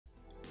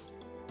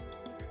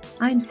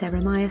I'm Sarah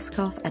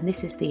Myerscough, and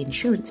this is the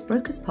Insurance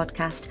Brokers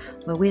Podcast,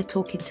 where we're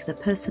talking to the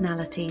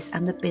personalities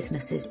and the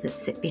businesses that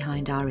sit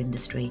behind our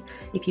industry.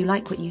 If you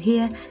like what you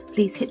hear,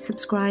 please hit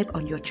subscribe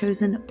on your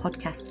chosen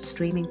podcast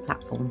streaming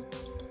platform.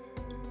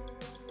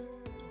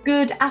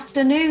 Good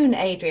afternoon,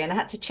 Adrian. I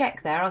had to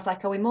check there. I was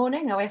like, are we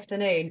morning? Are we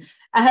afternoon?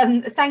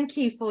 Thank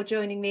you for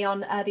joining me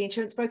on the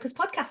Insurance Brokers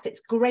Podcast. It's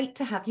great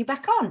to have you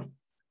back on.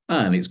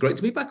 And it's great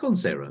to be back on,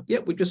 Sarah. Yeah,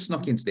 we just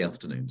snuck into the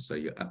afternoon, so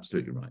you're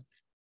absolutely right.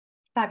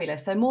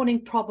 Fabulous. So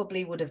morning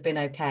probably would have been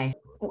okay.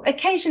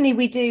 Occasionally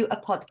we do a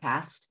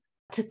podcast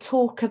to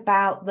talk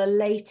about the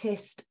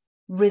latest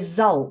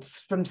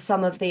results from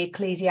some of the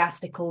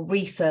ecclesiastical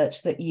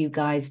research that you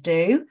guys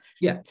do.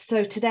 Yeah.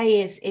 So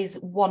today is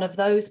one of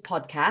those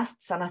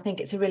podcasts, and I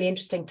think it's a really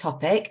interesting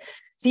topic.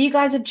 So you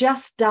guys have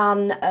just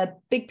done a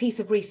big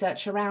piece of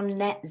research around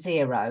net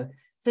zero.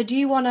 So do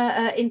you want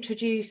to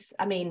introduce,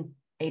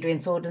 Adrian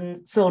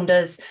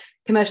Saunders,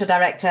 Commercial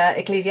Director,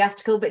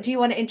 Ecclesiastical, but do you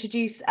want to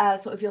introduce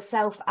sort of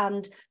yourself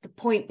and the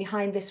point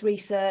behind this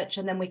research,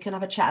 and then we can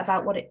have a chat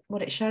about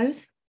what it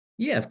shows?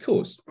 Yeah, of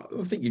course.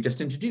 I think you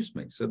just introduced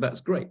me, so that's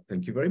great.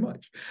 Thank you very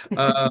much.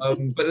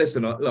 But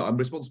listen, look, I'm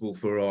responsible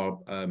for our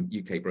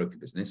UK broker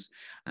business,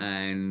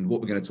 and what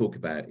we're going to talk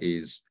about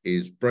is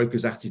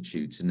brokers'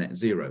 attitude to net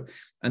zero.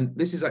 And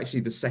this is actually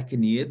the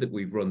second year that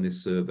we've run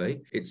this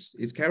survey.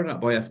 It's carried out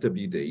by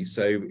FWD,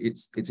 so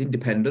it's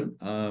independent.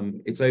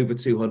 It's over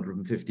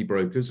 250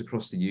 brokers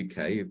across the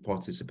UK have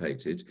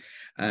participated,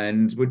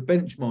 and we're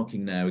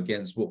benchmarking now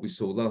against what we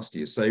saw last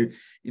year. So,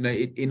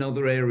 in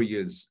other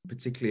areas,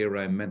 particularly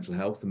around mental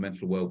health and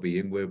mental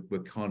well-being, we're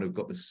kind of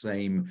got the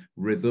same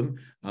rhythm,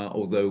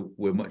 although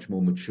we're much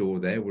more mature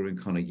there. We're in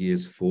kind of year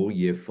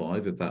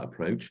 5 of that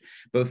approach.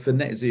 But for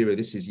net zero,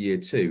 this is year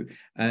 2,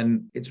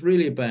 and it's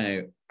really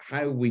about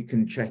how we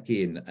can check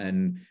in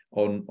and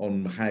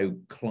on how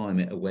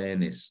climate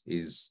awareness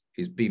is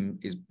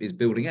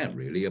building out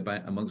really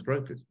about amongst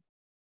brokers.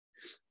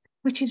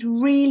 Which is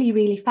really,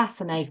 really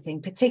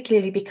fascinating,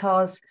 particularly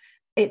because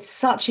it's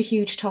such a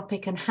huge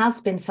topic and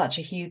has been such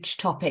a huge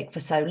topic for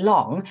so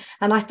long.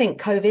 And I think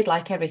COVID,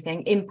 like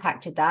everything,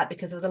 impacted that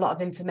because there was a lot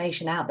of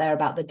information out there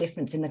about the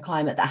difference in the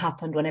climate that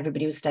happened when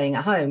everybody was staying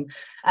at home.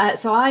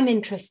 So I'm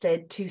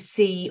interested to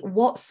see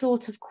what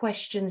sort of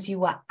questions you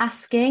were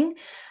asking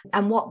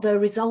and what the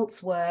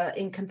results were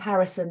in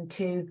comparison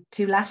to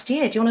last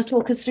year. Do you want to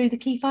talk us through the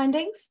key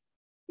findings?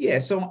 Yeah,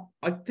 so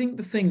I think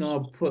the thing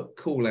I'll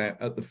call out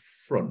at the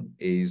front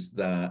is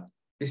that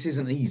this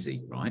isn't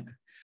easy, right?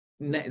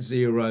 Net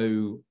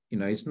zero,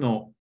 it's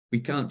not, we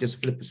can't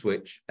just flip a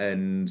switch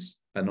and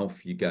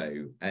off you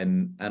go.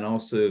 And our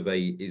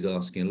survey is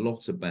asking a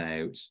lot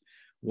about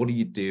what are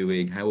you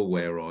doing? How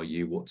aware are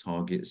you? What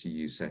targets are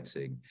you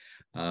setting?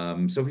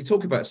 So if we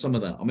talk about some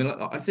of that,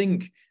 I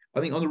think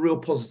on the real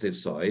positive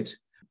side,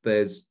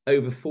 there's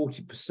over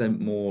 40%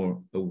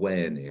 more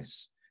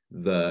awareness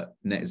that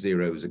net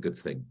zero is a good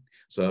thing.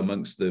 So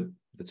amongst the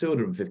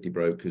 250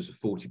 brokers,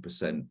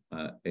 40%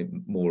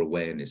 more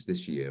awareness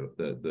this year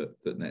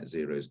that net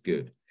zero is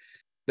good.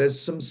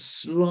 There's some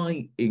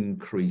slight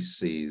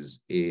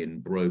increases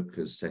in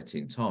brokers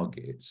setting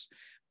targets,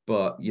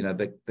 but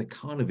they're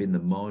kind of in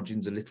the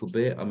margins a little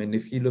bit.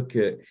 If you look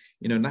at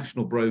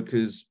national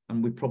brokers,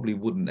 and we probably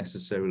wouldn't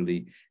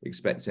necessarily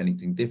expect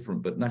anything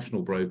different, but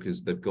national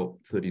brokers, they've got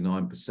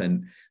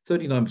 39%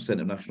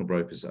 of national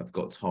brokers have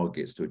got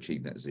targets to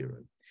achieve net zero.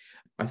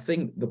 I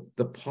think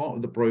the part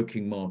of the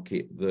broking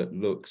market that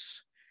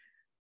looks,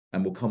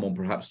 and we'll come on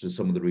perhaps to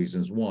some of the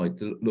reasons why,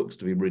 looks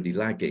to be really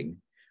lagging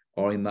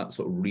are in that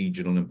sort of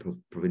regional and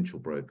provincial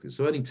brokers.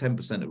 So only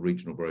 10% of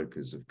regional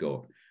brokers have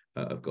got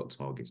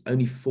targets.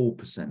 Only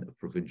 4% of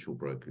provincial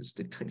brokers.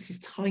 This is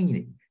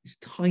tiny. It's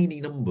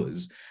tiny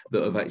numbers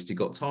that have actually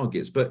got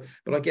targets. But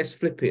I guess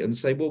flip it and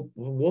say, well,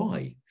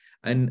 why?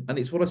 And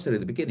it's what I said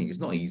at the beginning. It's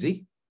not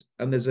easy.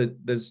 And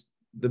there's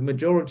the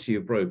majority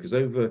of brokers,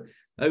 over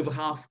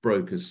half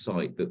brokers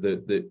cite that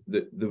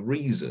the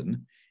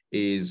reason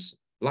is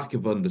lack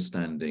of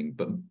understanding,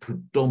 but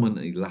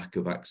predominantly lack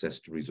of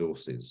access to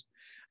resources.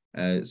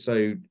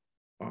 So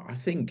I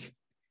think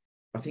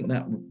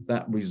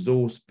that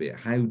resource bit,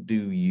 how do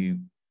you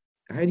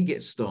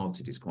get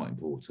started, is quite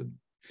important,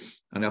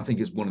 and I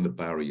think it's one of the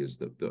barriers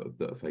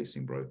that are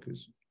facing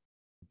brokers.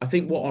 I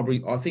think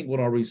what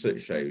our research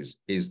shows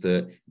is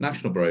that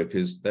national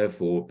brokers,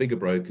 therefore bigger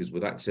brokers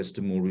with access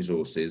to more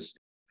resources,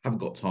 have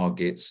got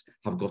targets,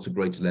 have got a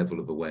greater level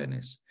of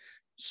awareness.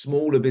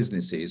 Smaller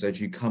businesses,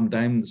 as you come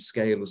down the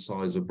scale of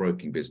size of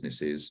broking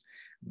businesses,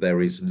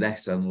 there is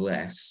less and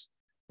less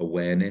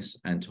awareness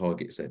and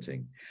target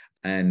setting.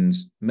 And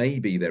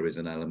maybe there is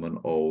an element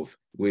of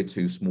we're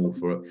too small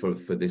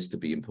for this to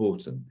be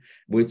important.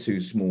 We're too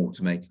small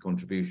to make a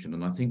contribution.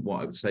 And I think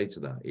what I would say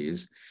to that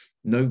is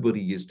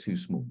nobody is too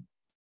small.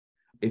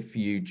 If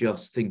you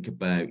just think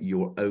about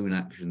your own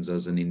actions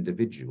as an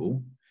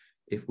individual,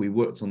 if we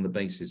worked on the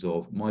basis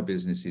of my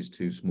business is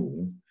too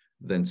small,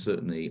 then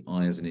certainly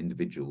I, as an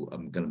individual,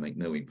 am going to make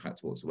no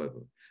impact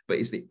whatsoever. But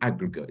it's the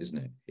aggregate, isn't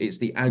it? It's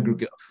the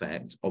aggregate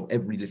effect of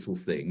every little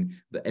thing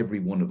that every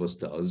one of us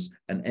does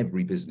and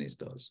every business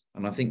does.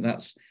 And I think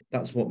that's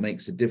what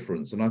makes a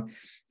difference. And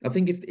I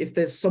think if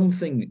there's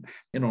something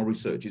in our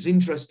research, it's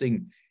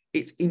interesting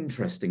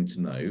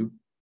to know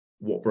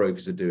what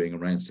brokers are doing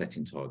around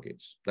setting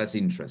targets. That's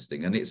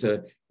interesting. And it's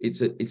a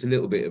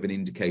little bit of an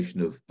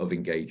indication of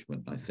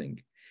engagement, I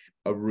think.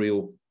 A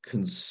real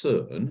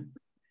concern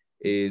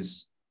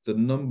is the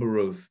number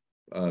of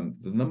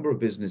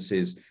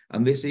businesses,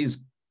 and this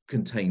is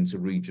contained to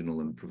regional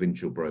and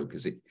provincial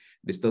brokers.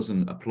 This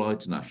doesn't apply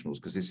to nationals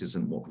because this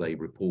isn't what they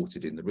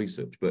reported in the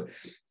research. But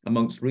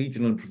amongst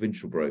regional and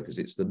provincial brokers,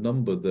 it's the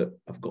number that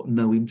have got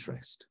no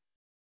interest.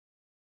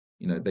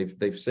 You know,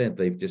 they've said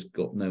they've just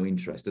got no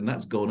interest, and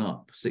that's gone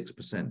up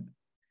 6%.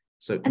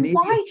 So, and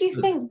why do you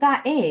think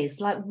that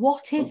is? Like,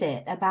 what is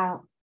it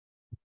about?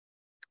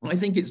 I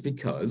think it's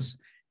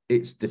because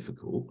it's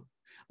difficult.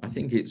 I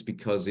think it's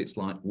because it's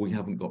like we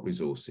haven't got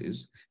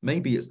resources.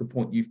 Maybe it's the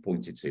point you've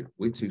pointed to.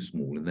 We're too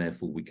small, and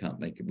therefore we can't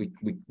make it.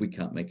 We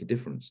can't make a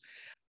difference.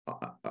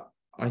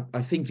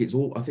 I think it's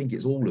all. I think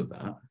it's all of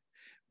that.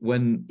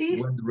 When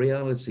the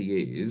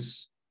reality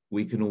is,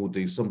 we can all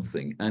do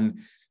something, and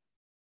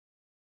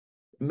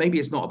maybe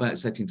it's not about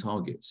setting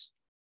targets.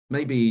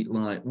 Maybe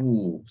like,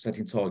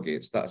 setting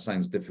targets, that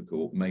sounds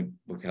difficult. Maybe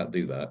we can't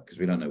do that because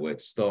we don't know where to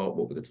start.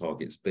 What would the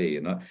targets be?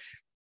 And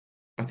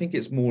I think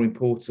it's more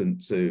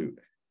important to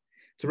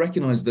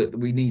recognize that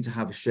we need to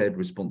have a shared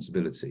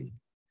responsibility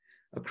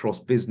across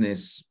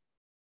business,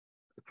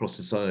 across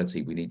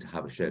society. We need to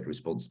have a shared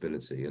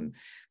responsibility and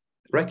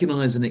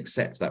recognize and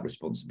accept that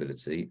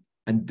responsibility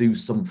and do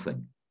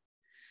something.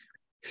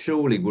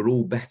 Surely we're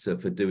all better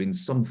for doing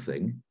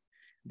something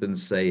than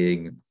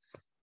saying, a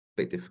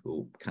bit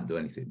difficult, can't do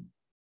anything.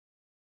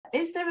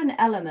 Is there an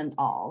element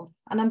of,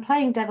 and I'm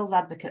playing devil's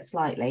advocate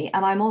slightly,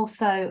 and I'm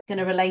also going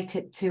to relate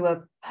it to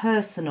a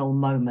personal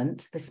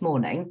moment this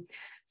morning.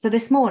 So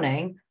this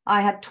morning,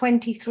 I had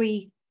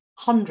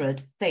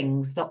 2,300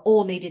 things that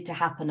all needed to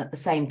happen at the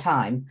same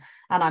time.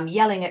 And I'm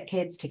yelling at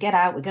kids to get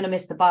out, we're going to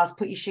miss the bus,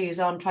 put your shoes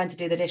on, trying to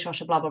do the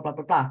dishwasher, blah, blah, blah,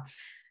 blah, blah.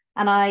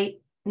 And I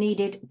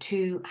needed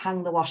to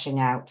hang the washing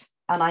out.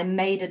 And I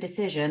made a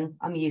decision,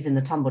 I'm using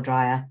the tumble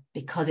dryer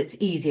because it's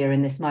easier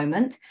in this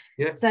moment.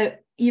 Yeah. So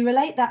you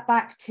relate that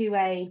back to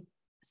a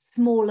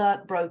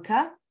smaller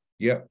broker.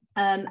 Yeah.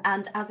 And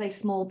as a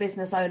small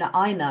business owner,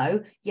 I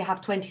know you have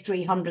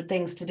 2,300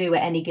 things to do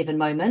at any given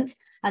moment.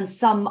 And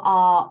some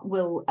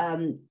will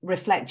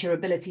reflect your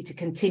ability to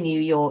continue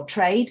your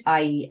trade,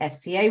 i.e.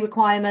 FCA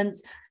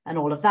requirements and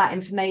all of that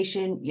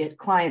information, your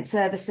client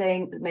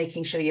servicing,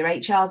 making sure your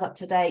HR's up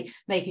to date,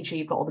 making sure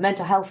you've got all the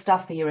mental health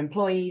stuff for your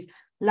employees,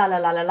 la, la,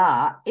 la, la,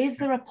 la. Is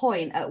there a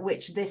point at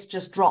which this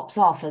just drops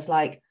off as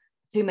like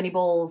too many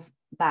balls,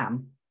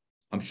 bam?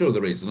 I'm sure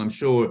there is. And I'm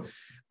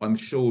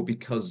sure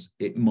because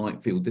it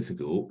might feel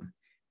difficult,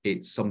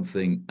 it's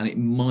something, and it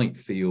might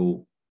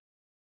feel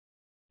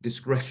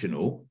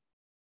discretional,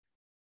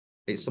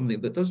 it's something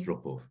that does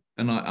drop off.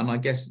 And I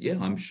guess, yeah,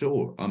 I'm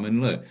sure. I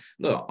mean, look,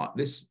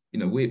 this, you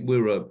know,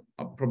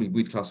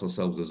 we'd class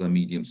ourselves as a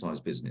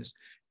medium-sized business.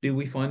 Do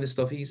we find this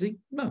stuff easy?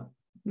 No,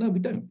 we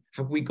don't.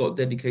 Have we got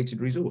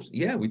dedicated resource?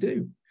 Yeah, we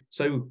do.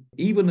 So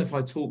even if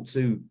I talk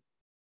to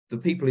the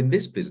people in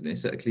this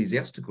business at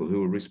Ecclesiastical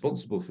who are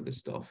responsible for this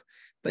stuff,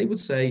 they would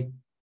say,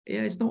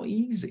 yeah, it's not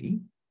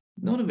easy.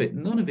 None of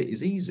it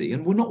is easy,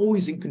 and we're not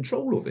always in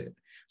control of it.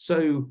 So,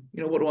 you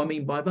know, what do I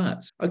mean by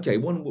that? Okay,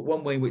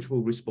 one way in which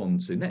we'll respond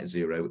to net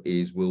zero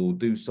is we'll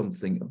do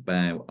something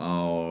about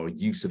our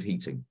use of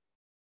heating.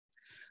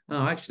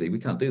 Oh, actually, we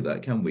can't do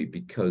that, can we?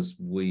 Because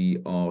we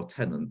are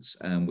tenants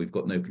and we've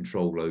got no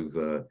control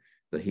over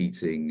the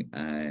heating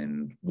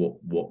and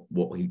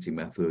what heating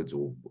methods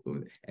or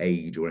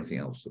age or anything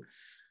else.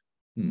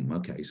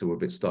 Okay, so we're a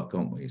bit stuck,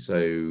 aren't we?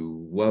 So,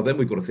 well, then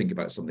we've got to think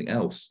about something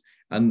else.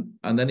 And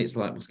then it's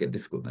like, let's get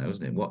difficult now,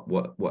 isn't it?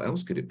 What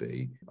else could it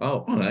be?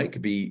 Oh, I don't know,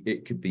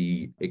 it could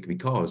be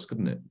cars,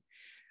 couldn't it?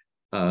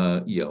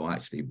 Yeah, well,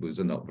 actually, there's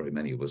not very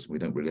many of us. We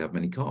don't really have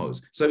many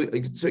cars. So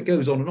it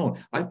goes on and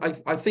on.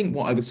 I think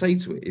what I would say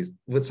to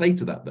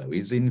that though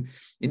is in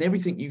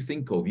everything you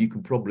think of, you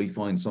can probably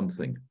find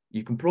something.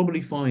 You can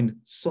probably find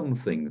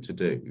something to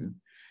do.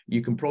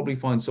 You can probably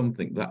find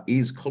something that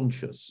is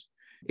conscious.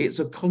 It's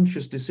a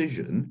conscious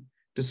decision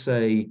to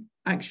say,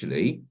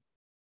 actually,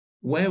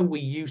 where we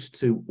used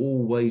to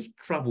always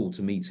travel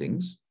to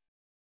meetings,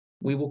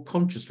 we will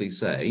consciously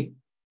say,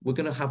 we're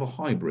going to have a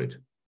hybrid.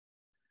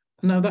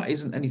 Now, that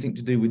isn't anything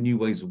to do with new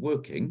ways of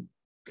working,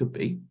 could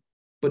be,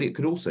 but it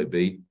could also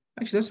be,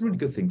 actually, that's a really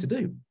good thing to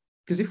do.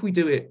 Because if we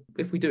do it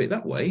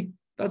that way,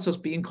 that's us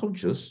being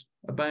conscious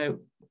about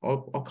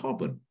our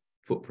carbon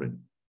footprint.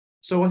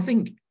 So I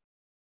think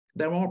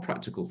there are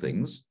practical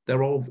things.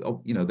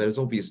 There's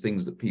obvious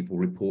things that people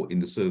report in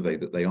the survey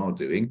that they are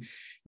doing.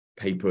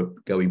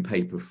 Going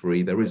paper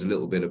free. There is a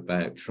little bit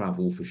about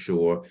travel for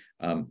sure.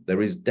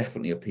 There is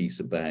definitely a piece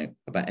about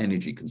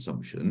energy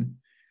consumption.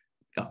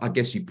 I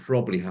guess you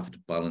probably have to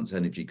balance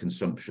energy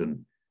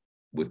consumption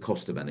with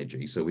cost of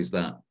energy. So is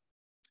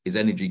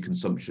energy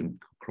consumption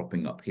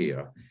cropping up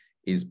here?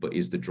 Is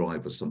the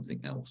driver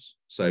something else?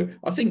 So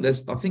I think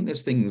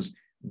there's things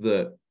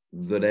that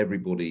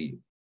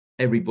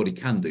everybody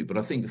can do. But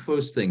I think the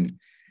first thing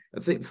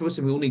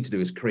we all need to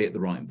do is create the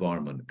right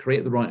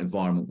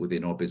environment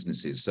within our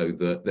businesses, so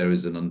that there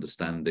is an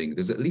understanding,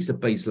 there's at least a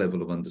base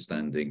level of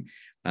understanding,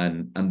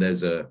 and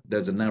there's a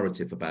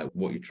narrative about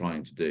what you're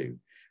trying to do.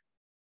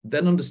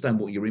 Then understand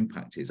what your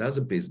impact is as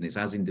a business,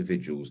 as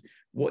individuals.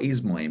 What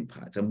is my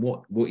impact, and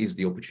what is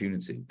the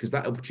opportunity? Because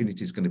that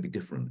opportunity is going to be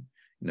different.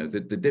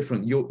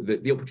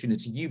 The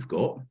opportunity you've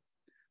got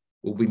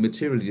will be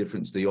materially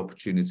different to the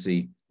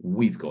opportunity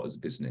we've got as a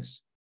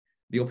business.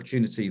 The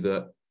opportunity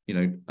that,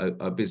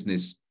 a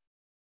business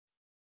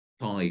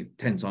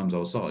 5-10 times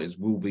our size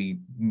will be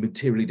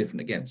materially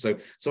different again. So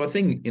I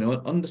think,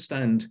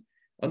 understand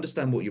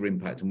what your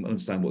impact and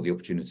understand what the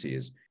opportunity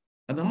is.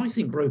 And then I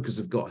think brokers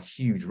have got a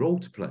huge role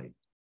to play.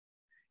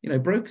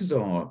 Brokers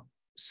are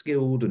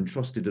skilled and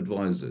trusted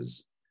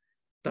advisors.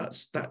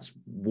 That's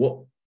what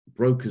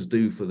brokers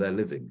do for their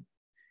living.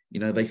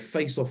 They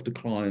face off to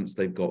clients,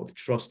 they've got the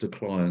trust of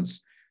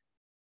clients,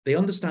 they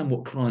understand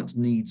what clients'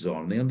 needs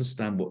are, and they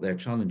understand what their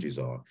challenges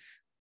are.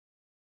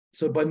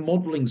 So by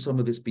modeling some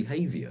of this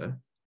behavior,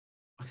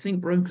 I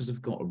think brokers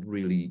have got a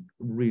really,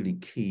 really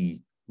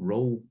key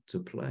role to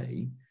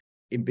play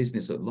in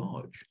business at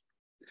large.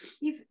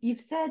 You've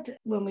said,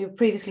 when we were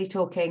previously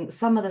talking,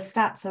 some of the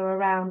stats are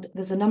around,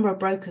 there's a number of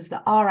brokers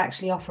that are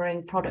actually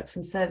offering products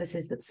and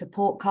services that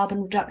support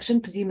carbon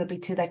reduction, presumably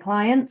to their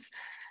clients,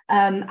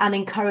 and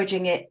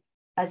encouraging it,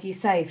 as you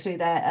say, through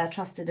their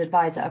trusted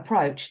advisor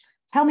approach.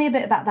 Tell me a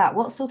bit about that.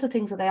 What sort of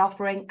things are they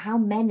offering? How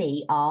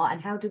many are, and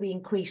how do we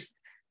increase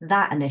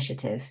that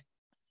initiative?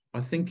 I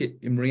think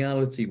in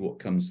reality, what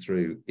comes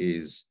through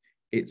is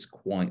it's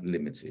quite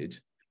limited.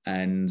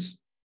 And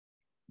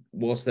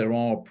whilst there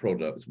are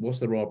products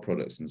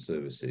and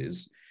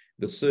services,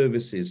 the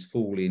services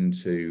fall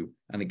into,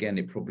 and again,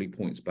 it probably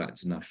points back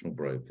to national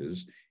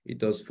brokers, it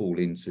does fall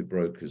into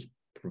brokers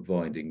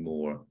providing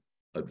more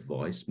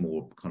advice,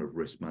 more kind of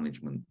risk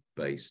management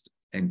based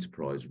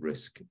enterprise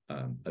risk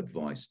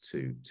advice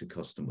to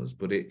customers.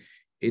 But it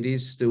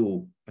is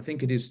still, I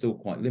think it is still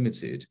quite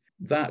limited.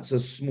 That's a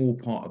small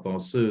part of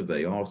our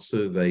survey. Our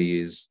survey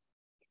is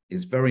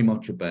very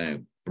much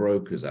about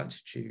brokers'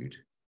 attitude.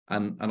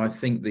 And I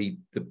think the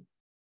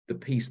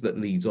piece that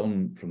leads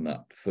on from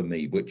that for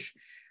me, which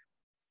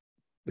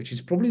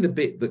is probably the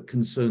bit that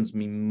concerns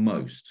me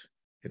most,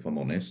 if I'm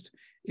honest,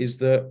 is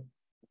that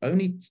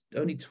only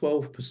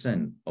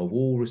 12% of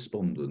all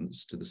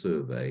respondents to the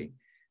survey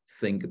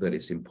think that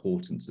it's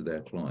important to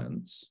their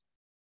clients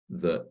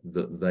that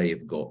they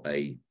have got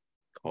a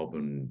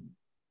carbon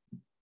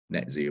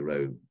net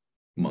zero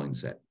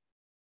mindset.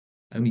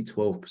 Only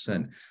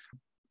 12%.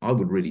 I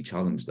would really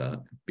challenge that,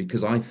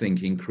 because I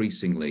think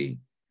increasingly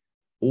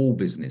all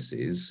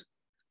businesses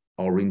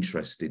are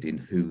interested in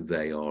who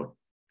they are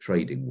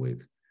trading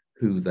with,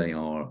 who they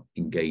are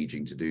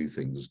engaging to do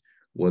things,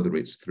 whether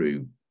it's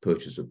through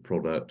purchase of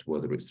product,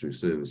 whether it's through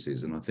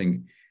services. And I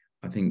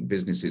think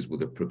businesses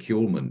with a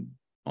procurement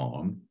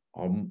arm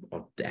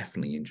are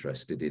definitely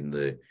interested in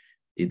the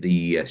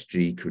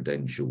ESG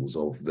credentials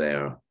of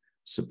their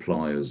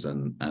suppliers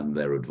and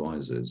their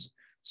advisors.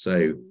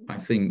 So I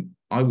think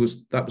that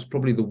was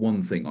probably the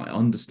one thing. I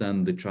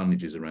understand the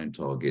challenges around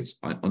targets.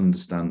 I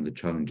understand the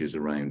challenges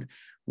around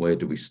where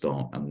do we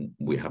start, and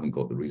we haven't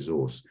got the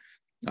resource.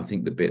 I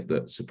think the bit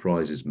that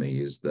surprises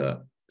me is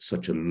that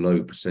such a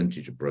low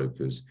percentage of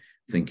brokers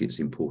think it's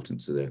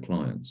important to their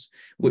clients,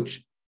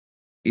 which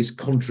is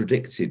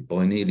contradicted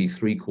by nearly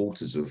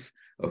 3/4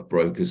 of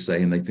brokers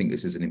saying they think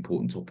this is an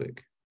important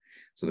topic.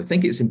 So they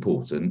think it's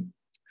important,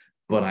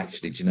 but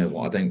actually, do you know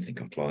what? I don't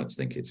think our clients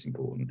think it's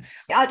important.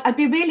 I'd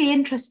be really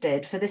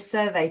interested for this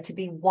survey to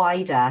be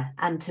wider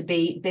and to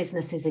be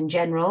businesses in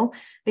general,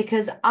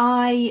 because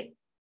I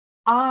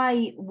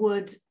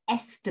would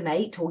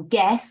estimate or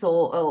guess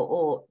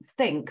or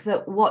think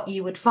that what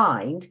you would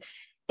find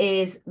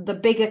is the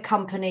bigger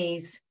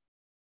companies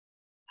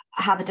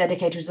have a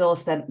dedicated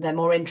resource, they're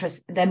more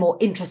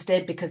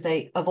interested because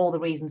of all the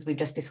reasons we've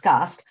just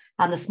discussed,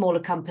 and the smaller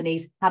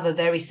companies have a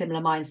very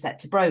similar mindset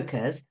to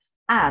brokers.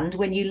 And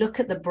when you look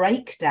at the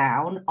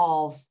breakdown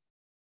of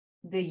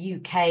the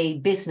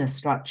UK business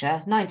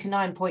structure,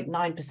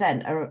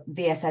 99.9% are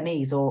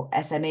VSMEs or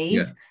SMEs.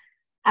 Yeah.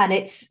 And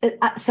it's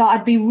so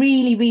I'd be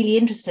really, really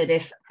interested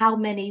if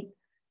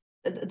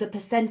the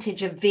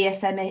percentage of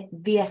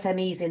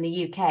VSMEs in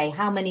the UK,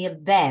 how many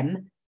of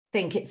them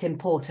think it's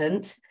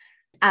important,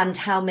 and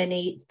how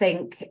many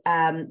think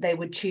they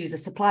would choose a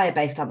supplier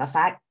based on the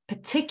fact,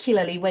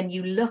 particularly when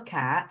you look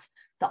at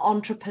the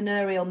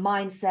entrepreneurial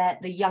mindset,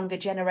 the younger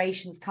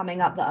generations coming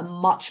up that are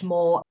much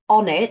more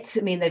on it.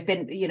 I mean, they've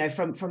been,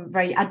 from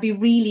very, I'd be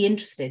really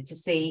interested to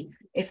see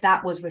if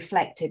that was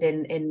reflected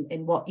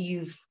in what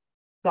you've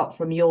got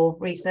from your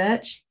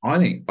research. I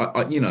think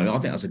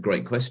that's a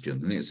great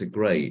question. And it's a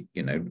great,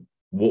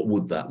 what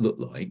would that look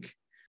like?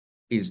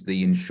 Is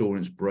the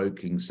insurance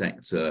broking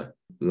sector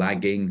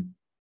lagging?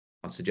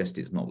 I'd suggest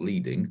it's not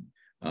leading,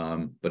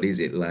 but is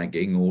it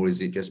lagging, or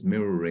is it just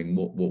mirroring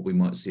what we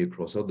might see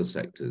across other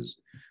sectors?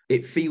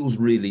 It feels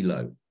really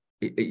low.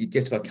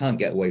 I can't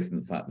get away from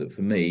the fact that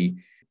for me,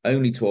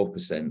 only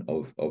 12%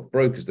 of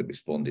brokers that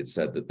responded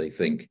said that they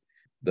think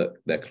that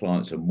their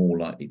clients are more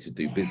likely to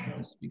do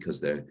business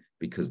because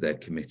they're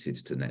committed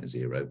to net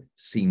zero.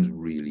 Seems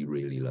really,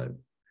 really low.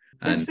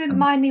 Just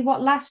remind me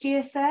what last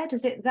year said.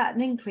 Is that an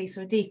increase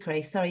or a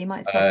decrease? Sorry, you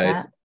might have said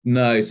that.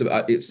 No, it's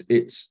about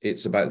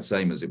the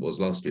same as it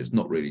was last year. It's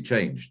not really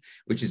changed,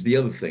 which is the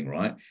other thing,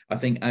 right? I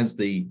think as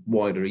the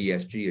wider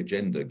ESG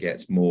agenda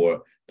gets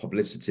more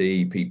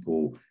publicity,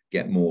 people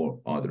get more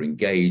either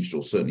engaged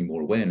or certainly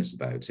more awareness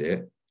about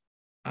it.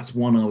 That's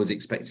one I was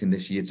expecting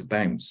this year to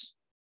bounce,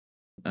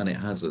 and it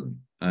hasn't.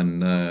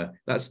 And that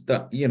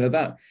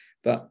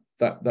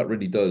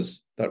really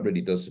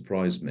does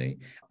surprise me.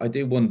 I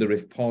do wonder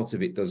if part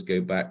of it does go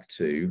back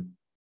to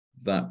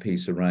that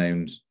piece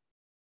around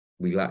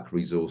we lack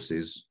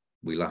resources,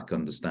 we lack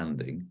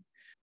understanding,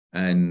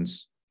 and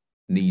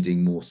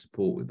needing more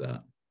support with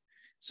that.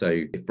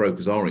 So if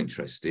brokers are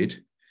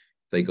interested,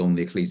 they go on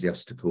the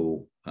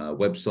ecclesiastical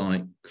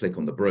website, click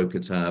on the broker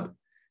tab,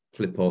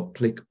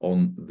 click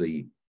on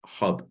the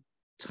hub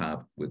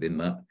tab within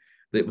that.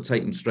 It will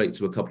take them straight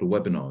to a couple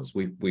of webinars.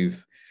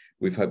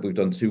 We've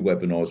done 2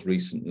 webinars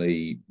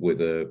recently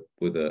with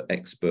a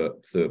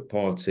expert third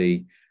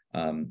party.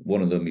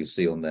 One of them you'll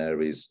see on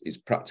there is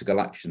practical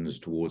actions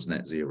towards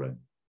net zero.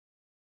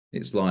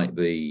 It's like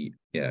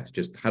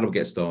just how do I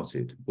get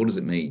started? What does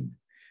it mean?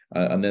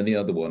 And then the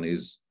other one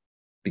is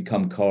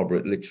become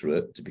carbon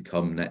literate to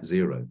become net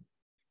zero,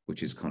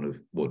 which is kind of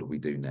what do we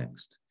do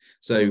next?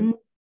 So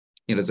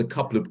there's a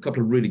couple of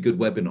really good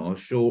webinars,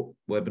 short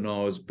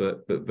webinars,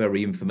 but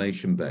very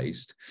information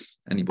based.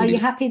 Are you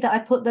happy that I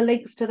put the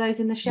links to those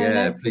in the show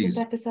notes for this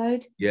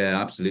episode? Yeah,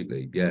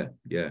 absolutely.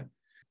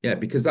 Yeah,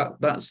 because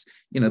that's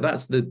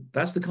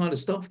the kind of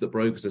stuff that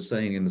brokers are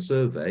saying in the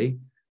survey.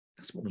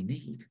 That's what we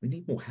need. We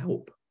need more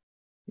help.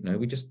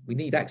 We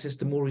need access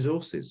to more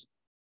resources.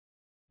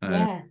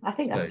 I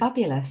think that's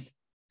fabulous.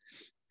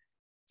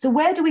 So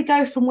where do we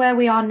go from where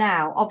we are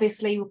now?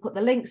 Obviously, we'll put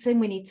the links in.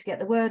 We need to get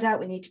the word out.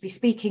 We need to be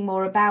speaking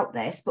more about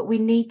this, but we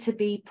need to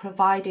be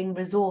providing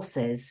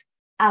resources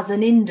as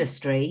an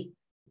industry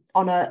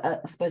on I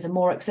suppose, a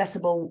more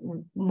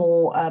accessible,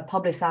 more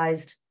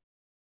publicised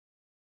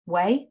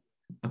way.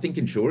 I think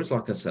insurers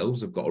like ourselves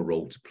have got a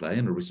role to play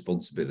and a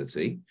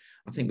responsibility.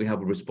 I think we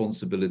have a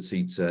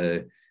responsibility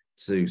to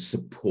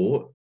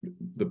support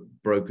the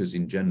brokers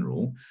in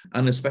general,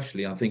 and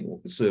especially I think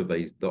what the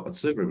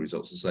survey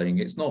results are saying,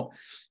 it's not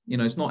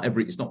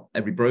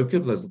every broker.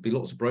 There'll be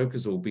lots of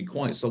brokers who will be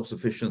quite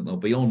self-sufficient. They'll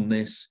be on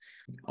this,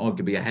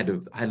 arguably ahead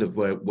of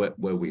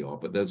where we are.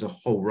 But there's a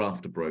whole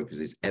raft of brokers,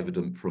 it's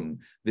evident from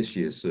this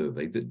year's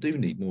survey, that do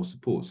need more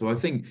support. So I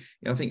think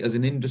as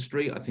an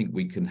industry, I think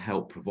we can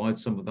help provide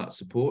some of that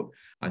support.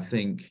 I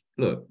think,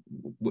 look,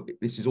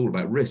 this is all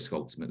about risk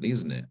ultimately,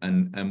 isn't it?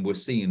 And we're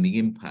seeing the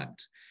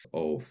impact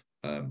of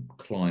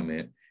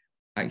climate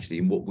actually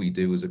in what we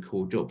do as a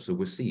core job. So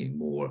we're seeing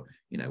more,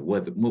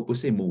 we're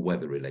seeing more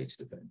weather related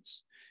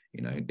events.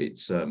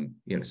 It's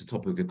it's a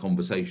topic of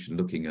conversation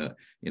looking at,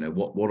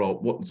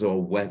 what does our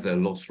weather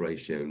loss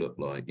ratio look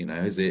like?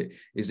 Is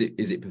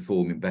it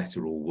performing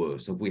better or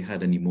worse? Have we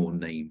had any more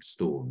named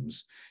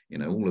storms?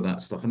 All of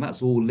that stuff, and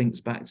that's all links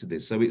back to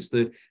this. So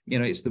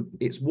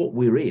it's what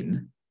we're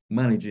in,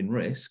 managing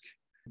risk,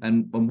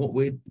 and what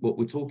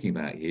we're talking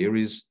about here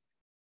is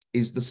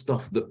the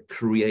stuff that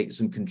creates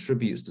and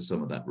contributes to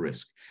some of that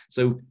risk.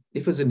 So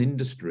if as an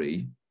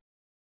industry,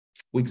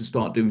 we can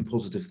start doing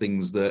positive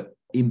things that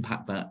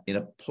impact that in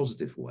a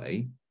positive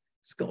way,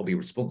 it's got to be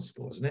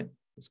responsible, isn't it?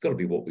 It's got to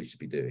be what we should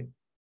be doing.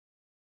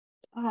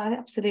 Oh, I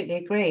absolutely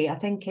agree. I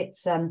think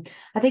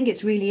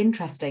it's really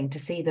interesting to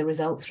see the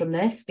results from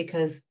this,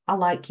 because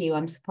like you,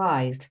 I'm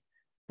surprised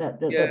that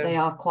they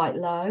are quite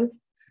low.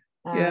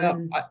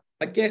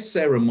 I guess,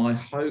 Sarah, my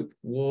hope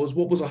was,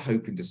 what was I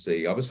hoping to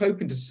see? I was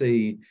hoping to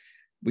see,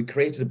 we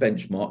created a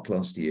benchmark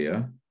last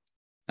year,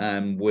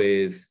 and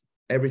with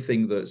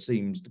everything that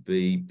seems to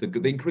be the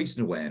increase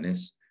in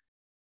awareness,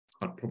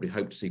 I'd probably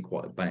hope to see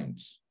quite a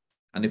bounce.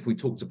 And if we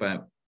talked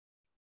about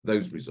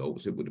those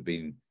results, it would have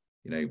been,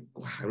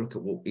 wow, look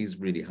at what is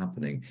really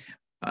happening.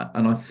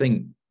 And I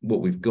think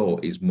what we've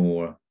got is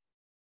more,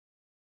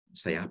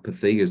 say,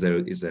 apathy. Is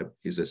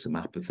there some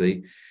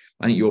apathy?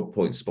 I think your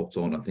point's spot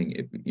on. I think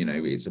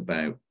it's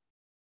about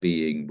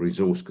being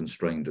resource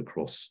constrained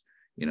across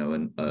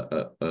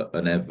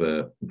an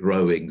ever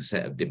growing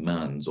set of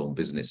demands on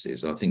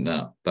businesses. I think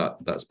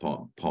that's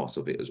part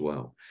of it as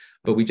well.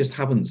 But we just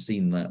haven't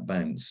seen that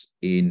bounce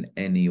in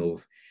any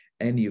of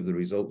the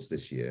results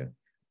this year,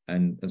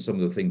 and some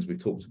of the things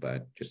we've talked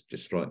about just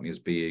strike me as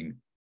being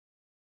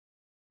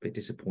a bit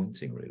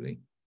disappointing, really.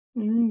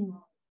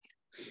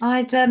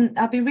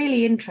 I'd be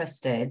really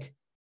interested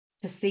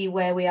to see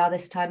where we are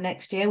this time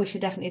next year. We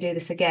should definitely do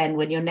this again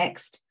when your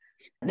next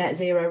net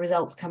zero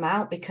results come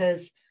out,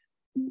 because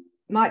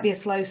might be a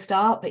slow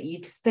start, but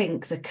you'd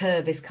think the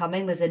curve is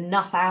coming. There's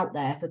enough out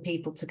there for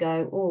people to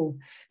go, oh,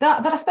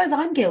 but I suppose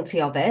I'm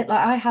guilty of it.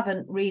 Like, I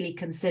haven't really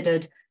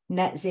considered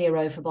net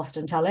zero for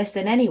Boston Tullis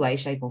in any way,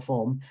 shape or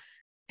form.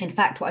 In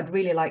fact, what I'd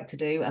really like to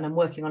do, and I'm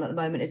working on at the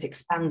moment, is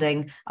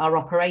expanding our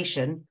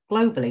operation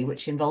globally,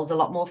 which involves a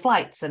lot more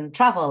flights and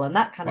travel and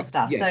that kind of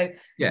stuff. Yeah. So,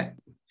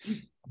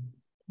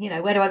 yeah,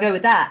 where do I go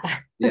with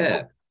that?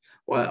 yeah.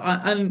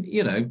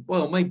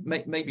 Well,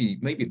 maybe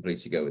the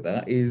place you go with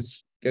that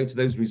is go to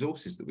those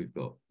resources that we've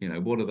got.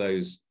 What are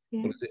those?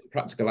 Yeah. What is it?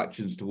 Practical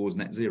actions towards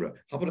net zero.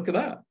 Have a look at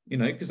that.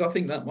 Because I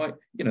think that might,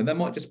 there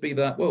might just be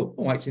that. Well,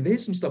 actually,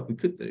 there's some stuff we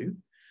could do,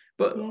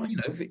 but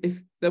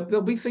if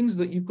there'll be things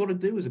that you've got to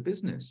do as a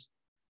business.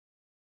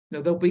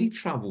 There'll be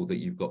travel that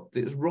you've got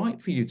that's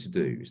right for you to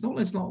do. It's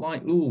not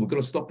like, oh, we've got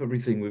to stop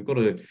everything. We've got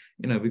to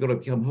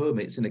become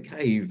hermits in a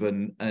cave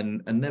and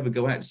never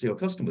go out to see our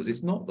customers.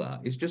 It's not that.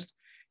 It's just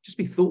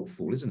be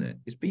thoughtful, isn't it?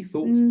 It's be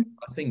thoughtful.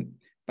 I think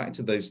back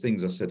to those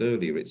things I said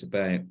earlier, it's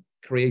about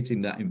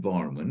creating that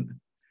environment,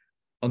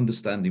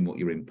 understanding what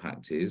your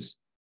impact is,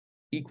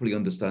 equally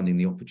understanding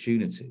the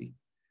opportunity,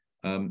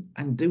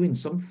 and doing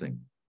something.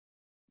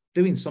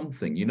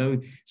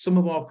 Some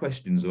of our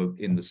questions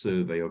in the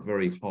survey are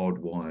very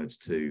hardwired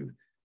to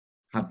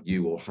have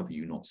you or have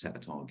you not set a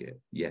target?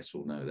 Yes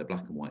or no. They're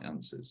black and white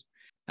answers.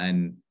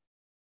 And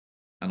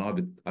I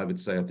would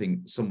say I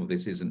think some of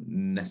this isn't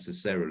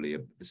necessarily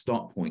the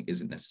start point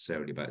isn't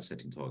necessarily about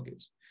setting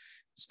targets.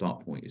 The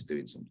start point is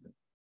doing something.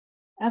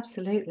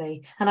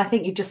 Absolutely. And I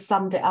think you've just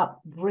summed it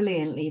up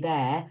brilliantly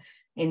there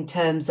in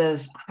terms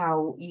of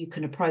how you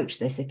can approach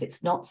this if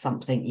it's not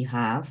something you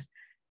have,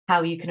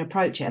 how you can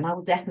approach it. And I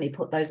will definitely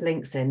put those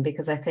links in,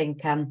 because I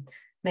think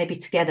maybe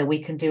together we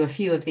can do a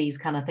few of these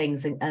kind of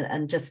things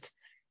and just,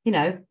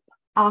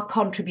 our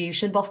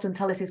contribution, Boston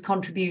Tullis's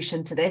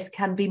contribution to this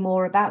can be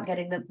more about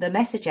getting the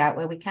message out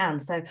where we can.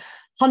 So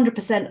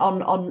 100%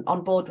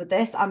 on board with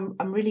this. I'm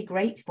really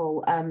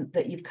grateful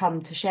that you've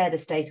come to share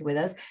this data with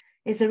us.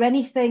 Is there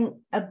anything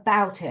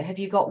about it? Have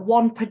you got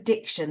one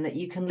prediction that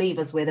you can leave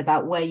us with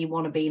about where you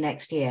want to be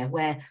next year,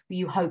 where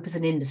you hope as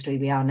an industry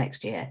we are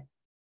next year?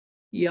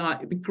 Yeah,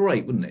 it'd be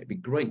great, wouldn't it? It'd be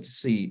great to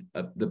see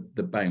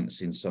the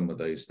bounce in some of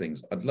those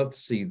things. I'd love to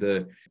see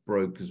the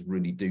brokers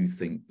really do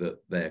think that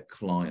their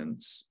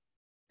clients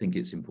think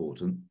it's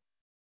important,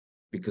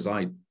 because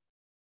I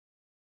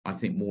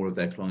think more of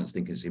their clients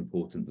think it's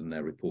important than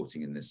they're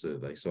reporting in this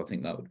survey. So I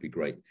think that would be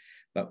great.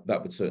 That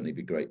would certainly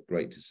be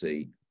great to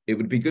see. It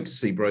would be good to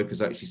see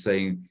brokers actually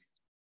saying,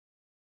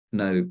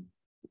 no,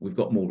 we've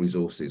got more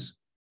resources.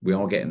 We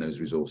are getting those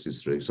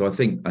resources through. So I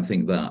think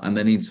that, and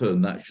then in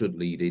turn that should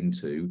lead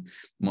into,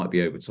 might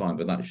be over time,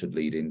 but that should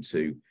lead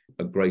into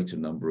a greater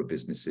number of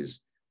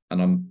businesses.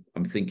 And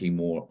I'm thinking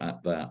more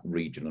at that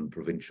regional and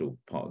provincial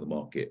part of the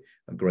market,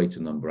 a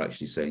greater number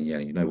actually saying, yeah,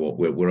 you know what,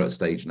 we're at a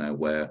stage now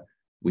where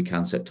we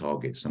can set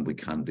targets and we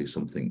can do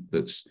something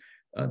that's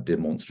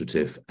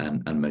demonstrative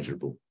and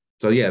measurable.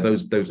 So yeah,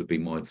 those would be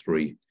my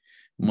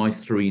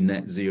three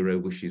net zero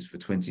wishes for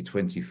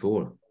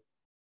 2024.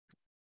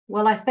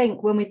 Well, I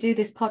think when we do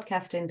this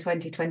podcast in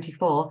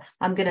 2024,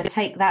 I'm going to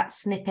take that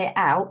snippet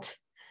out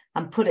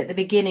and put it at the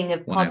beginning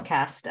of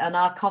podcast, and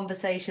our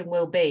conversation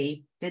will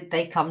be, did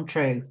they come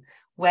true?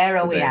 Where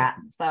are we at?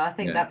 So I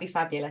think that'd be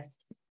fabulous.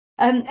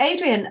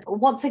 Adrian,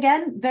 once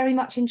again, very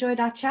much enjoyed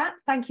our chat.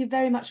 Thank you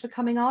very much for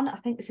coming on. I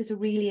think this is a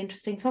really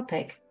interesting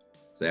topic.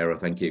 Sarah,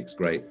 thank you. It's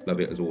great. Love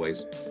it as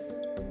always.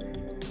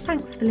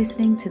 Thanks for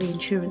listening to the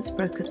Insurance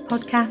Brokers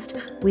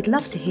podcast. We'd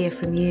love to hear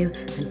from you,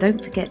 and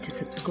don't forget to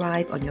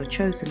subscribe on your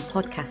chosen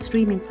podcast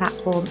streaming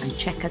platform and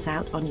check us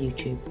out on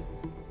YouTube.